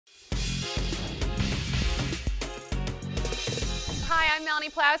I'm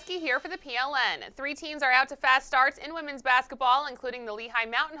Melanie Plowski here for the PLN. 3 teams are out to fast starts in women's basketball, including the Lehigh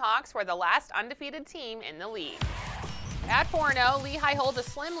Mountain Hawks, who are the last undefeated team in the league. At 4-0, Lehigh holds a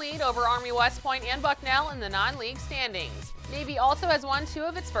slim lead over Army West Point and Bucknell in the non-league standings. Navy also has won 2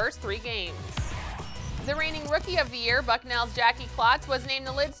 of its first 3 games. The reigning Rookie of the Year, Bucknell's Jackie Klotz, was named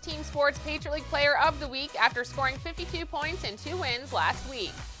the Lids Team Sports Patriot League Player of the Week after scoring 52 points in 2 wins last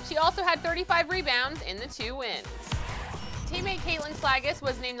week. She also had 35 rebounds in the 2 wins. Teammate Caitlin Slagus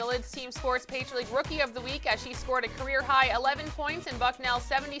was named the Lids Team Sports Patriot League Rookie of the Week as she scored a career-high 11 points in Bucknell's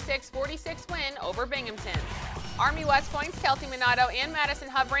 76-46 win over Binghamton. Army West Point's Kelty Minato and Madison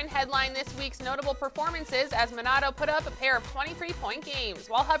Hovren headlined this week's notable performances as Minato put up a pair of 23-point games,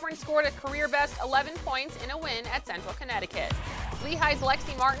 while Hovren scored a career-best 11 points in a win at Central Connecticut. Lehigh's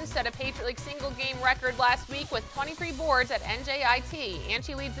Lexi Martin set a Patriot League single-game record last week with 23 boards at NJIT, and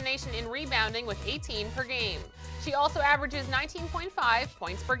she leads the nation in rebounding with 18 per game. She also averages 19.5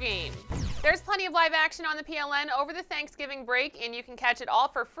 points per game. There's plenty of live action on the PLN over the Thanksgiving break, and you can catch it all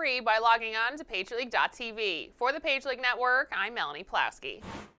for free by logging on to patriotleague.tv. For the Patriot League Network, I'm Melanie Plowski.